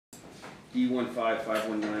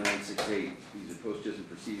D155199168. These are post-judgment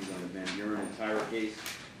proceedings on the Vanburen and Tyra case.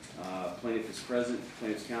 Plaintiff is present.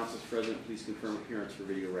 Plaintiff's counsel is present. Please confirm appearance for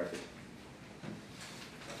video record.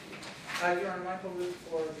 Your Honor, Michael Luke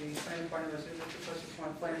for the plaintiff party resolution. First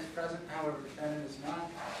one, plaintiff is present, however, defendant is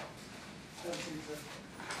not.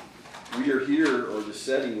 We are here, or the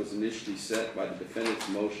setting was initially set by the defendant's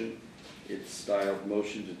motion. It's styled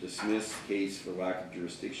motion to dismiss the case for lack of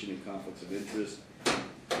jurisdiction and conflicts of interest,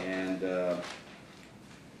 and that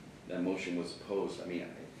motion was opposed. I mean,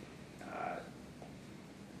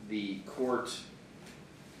 the court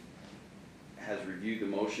has reviewed the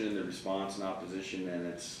motion, the response and opposition, and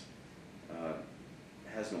it's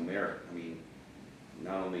has no merit. I mean,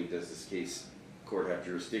 not only does this case court have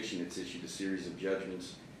jurisdiction, it's issued a series of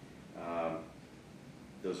judgments.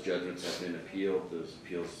 Those judgments have been appealed. Those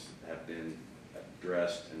appeals have been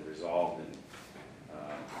addressed and resolved, and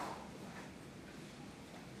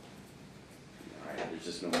there's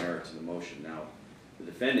just no merit to the motion. Now, the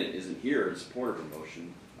defendant isn't here in support of the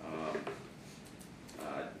motion.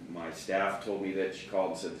 My staff told me that she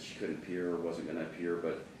called and said that she couldn't appear or wasn't going to appear,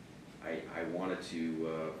 but I wanted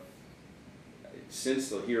to, since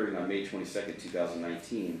the hearing on May 22nd,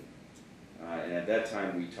 2019, and at that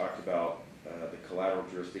time we talked about the collateral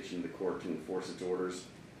jurisdiction of the court to enforce its orders.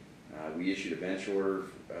 We issued a bench order,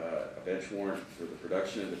 a bench warrant for the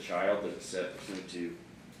production of the child that was set pursuant to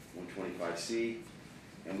 125C,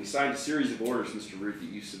 and we signed a series of orders, Mr. Root, that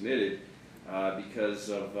you submitted because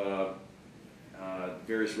of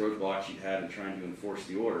various roadblocks you'd had in trying to enforce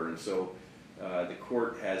the order. And so the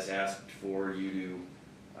court has asked for you to,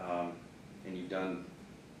 and you've done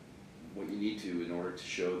what you need to in order to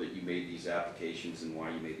show that you made these applications and why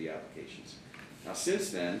you made the applications. Now, since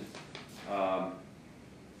then,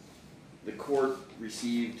 the court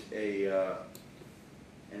received an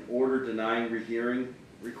order denying rehearing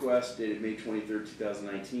request dated May 23rd,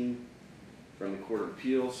 2019 from the Court of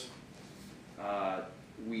Appeals.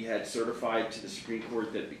 We had certified to the Supreme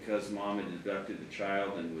Court that because mom had abducted the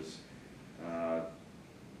child and was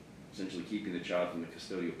essentially keeping the child from the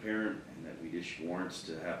custodial parent, and that we'd issue warrants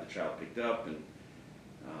to have the child picked up, and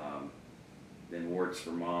then warrants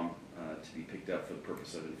for mom to be picked up for the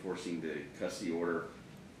purpose of enforcing the custody order.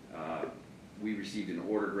 We received an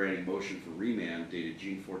order granting motion for remand dated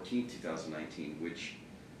June 14, 2019, which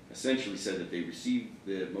essentially said that they received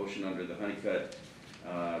the motion under the Honeycutt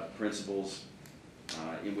principles,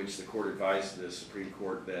 in which the court advised the Supreme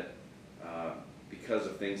Court that because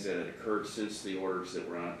of things that had occurred since the orders that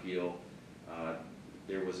were on appeal,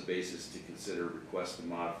 there was a basis to consider requests to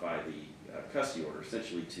modify the custody order,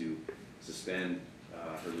 essentially to suspend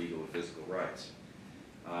her legal and physical rights.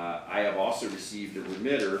 I have also received a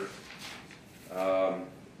remitter.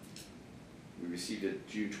 We received it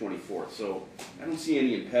June 24th, so I don't see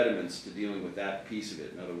any impediments to dealing with that piece of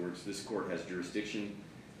it. In other words, this court has jurisdiction.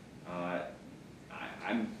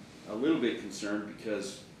 I'm a little bit concerned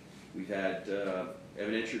because we've had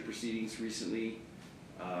evidentiary proceedings recently.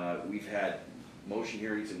 We've had motion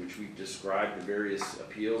hearings in which we've described the various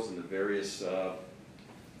appeals and the various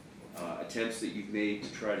attempts that you've made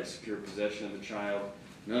to try to secure possession of the child.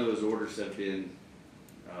 None of those orders have been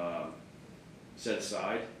set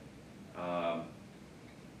aside.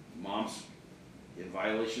 Mom's in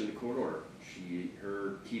violation of the court order.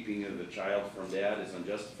 Her keeping of the child from dad is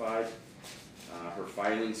unjustified. Her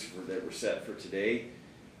filings that were set for today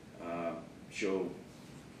show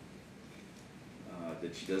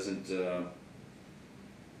that she doesn't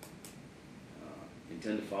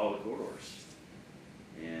intend to follow the court orders.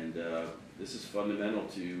 And this is fundamental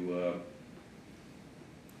to,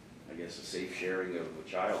 I guess, a safe sharing of a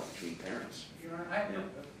child between parents. Your Honor,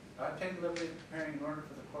 I've taken liberty of preparing an order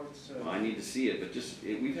for the courts. Well, I need to see it, but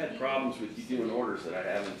we've had problems with you doing orders that I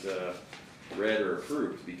haven't read or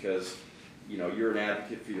approved because, you know, you're an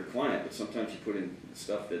advocate for your client, but sometimes you put in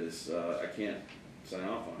stuff that is I can't sign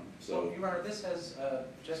off on. So, well, Your Honor, this has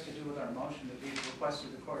just to do with our motion that we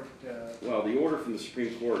requested the court. Well, the order from the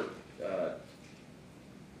Supreme Court.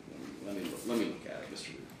 Let me look at it, Mr.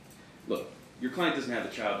 Root. Look, your client doesn't have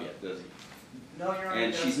the child yet, does he? No, Your Honor.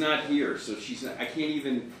 And she's not here, so she's not. I can't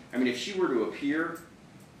even. I mean, if she were to appear,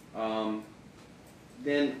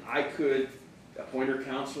 then I could appoint her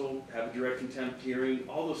counsel, have a direct contempt hearing,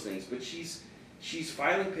 all those things. But she's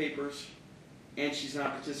filing papers, and she's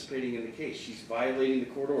not participating in the case. She's violating the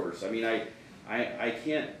court orders. I mean, I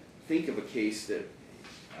can't think of a case that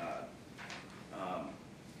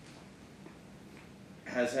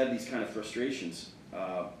has had these kind of frustrations.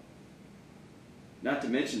 Not to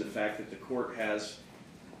mention the fact that the court has,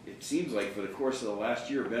 it seems like for the course of the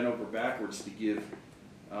last year, bent over backwards to give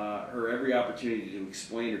her every opportunity to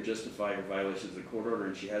explain or justify her violations of the court order,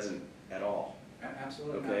 and she hasn't at all.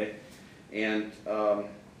 Absolutely Okay? And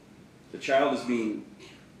the child is being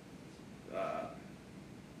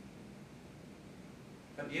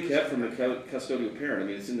kept from the custodial parent. I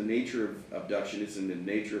mean, it's in the nature of abduction, it's in the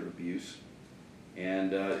nature of abuse.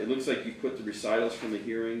 And it looks like you put the recitals from the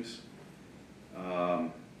hearings.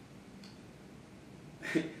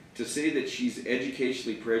 To say that she's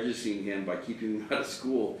educationally prejudicing him by keeping him out of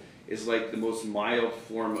school is like the most mild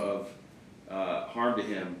form of harm to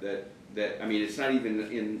him that I mean, it's not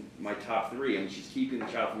even in my top 3. I mean, she's keeping the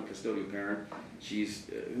child from a custodial parent. She's,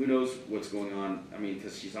 who knows what's going on. I mean,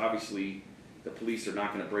 because she's obviously, the police are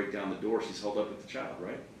not going to break down the door. She's held up with the child,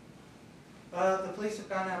 right? The police have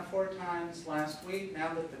gone out 4 times last week,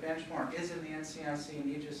 now that the benchmark is in the NCIC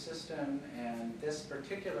and Aegis system, and this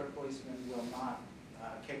particular policeman will not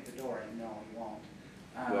kick the door, and no, he won't.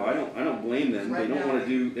 Well, I don't blame them. Right, they don't want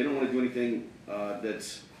to do anything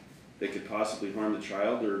that could possibly harm the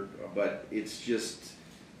child, but it's just,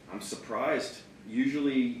 I'm surprised.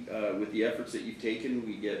 Usually, with the efforts that you've taken,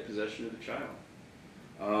 we get possession of the child.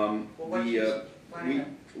 The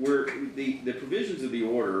provisions of the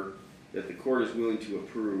order that the court is willing to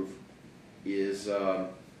approve is a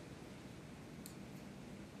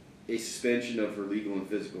suspension of her legal and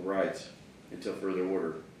physical rights until further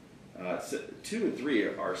order. 2 and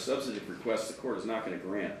 3 are substantive requests the court is not going to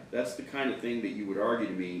grant. That's the kind of thing that you would argue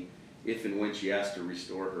to me if and when she asked to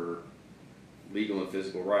restore her legal and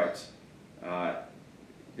physical rights. I'm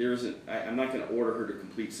not going to order her to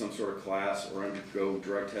complete some sort of class or undergo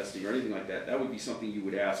drug testing or anything like that. That would be something you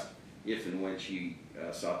would ask if and when she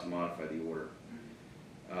sought to modify the order.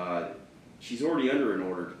 She's already under an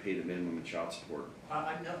order to pay the minimum in child support.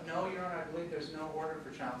 No, Your Honor, I believe there's no order for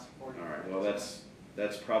child support. All right, well,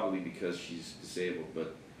 that's probably because she's disabled,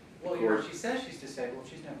 but well, Your Honor, she says she's disabled.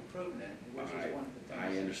 She's never proven it, which is one of the things.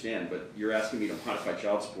 I understand, but you're asking me to modify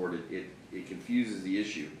child support. It confuses the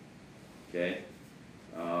issue. Okay,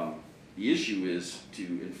 the issue is to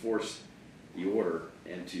enforce the order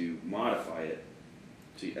and to modify it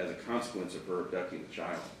as a consequence of her abducting the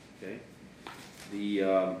child. Okay,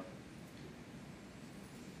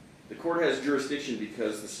 the court has jurisdiction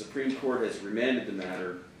because the Supreme Court has remanded the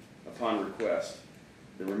matter upon request.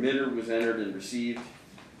 The remitter was entered and received,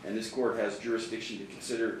 and this court has jurisdiction to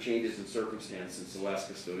consider changes in circumstance since the last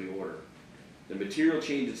custodial order. The material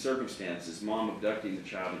change in circumstance is mom abducting the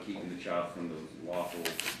child and keeping the child from the lawful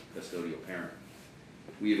custodial parent.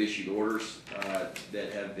 We have issued orders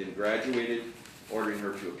that have been graduated, ordering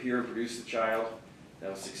her to appear and produce the child.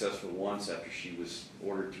 That was successful once after she was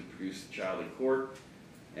ordered to produce the child in court.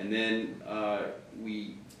 And then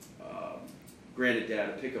we granted Dad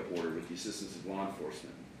a pickup order with the assistance of law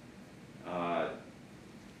enforcement.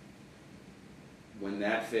 When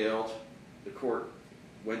that failed, the court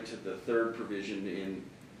went to the 3rd provision in,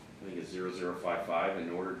 I think it's 0055,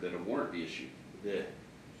 and ordered that a warrant be issued.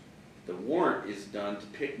 The warrant is done to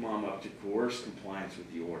pick mom up to coerce compliance with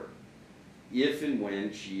the order. If and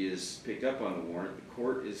when she is picked up on the warrant, the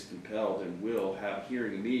court is compelled and will have a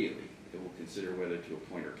hearing immediately. It will consider whether to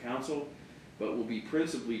appoint her counsel, but will be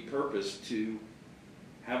principally purposed to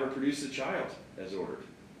have her produce the child as ordered.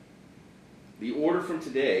 The order from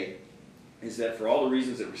today is that for all the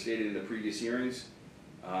reasons that were stated in the previous hearings,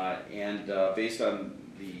 and based on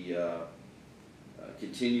the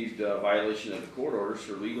continued violation of the court orders,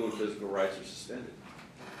 her legal and physical rights are suspended.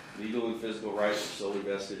 Legal and physical rights are solely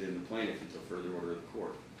vested in the plaintiff until further order of the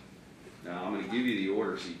court. Now, I'm going to give you the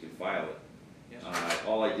order so you can file it. Yes.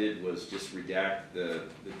 All I did was just redact the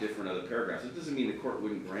different other paragraphs. It doesn't mean the court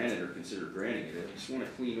wouldn't grant it or consider granting it. I just want a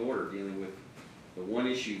clean order dealing with the one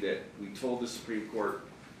issue that we told the Supreme Court,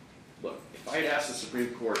 look, if I had asked the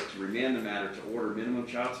Supreme Court to remand the matter to order minimum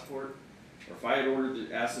child support, or if I had ordered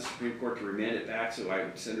to ask the Supreme Court to remand it back so I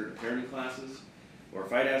would send her to parenting classes, or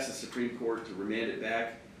if I'd asked the Supreme Court to remand it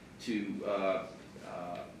back to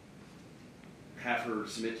have her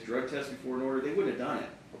submit to drug tests before an order, they wouldn't have done it,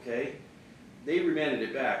 okay? They remanded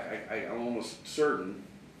it back, I'm almost certain,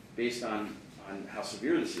 based on how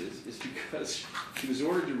severe this is because she was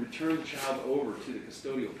ordered to return the child over to the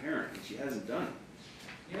custodial parent, and she hasn't done it.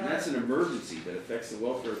 And that's an emergency that affects the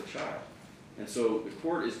welfare of the child. And so the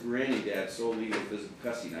court is granting Dad sole legal and physical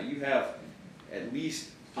custody. Now you have at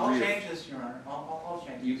least 3 I'll change this, Your Honor. I'll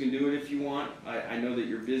change this. You can do it if you want. I know that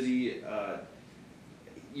you're busy.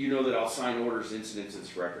 You know that I'll sign orders incident to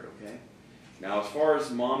this record, okay? Now as far as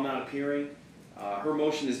mom not appearing, her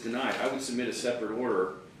motion is denied. I would submit a separate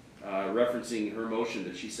order referencing her motion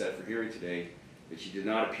that she set for hearing today, that she did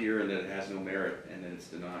not appear and that it has no merit and that it's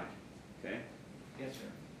denied, okay? Yes, sir.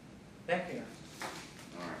 Thank you.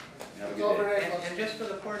 All right, have a It's good over day. there. And just for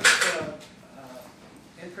the court's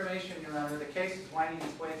information, Your Honor, the case is winding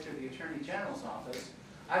its way through the Attorney General's office.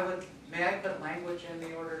 May I put language in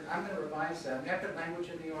the order? I'm going to revise that. May I put language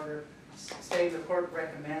in the order stating the court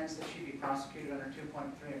recommends that she be prosecuted under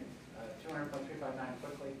 200.359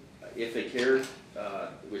 quickly? If they care,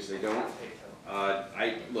 which they don't,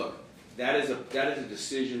 look, that is a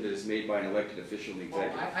decision that is made by an elected official in the Well,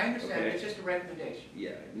 executive. I understand, okay? it's just a recommendation.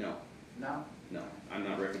 Yeah, no, No? no, I'm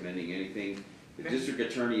not recommending anything. The district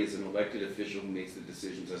attorney is an elected official who makes the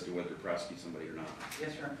decisions as to whether to prosecute somebody or not.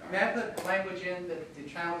 Yes, sir. May I put language in that the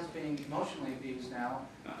child is being emotionally abused now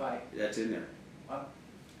by, That's in there. okay.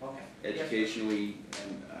 Yes, sir. Educationally,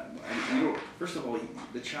 and you know, first of all,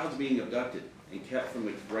 the child's being abducted and kept from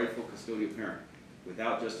the rightful custodial parent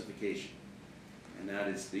without justification. And that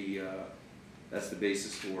is that's the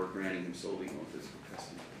basis for granting him sole legal and physical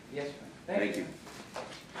custody. Yes, sir. Thank you. Thank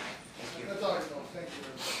you. That's all I know. Thank you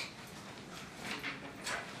very much.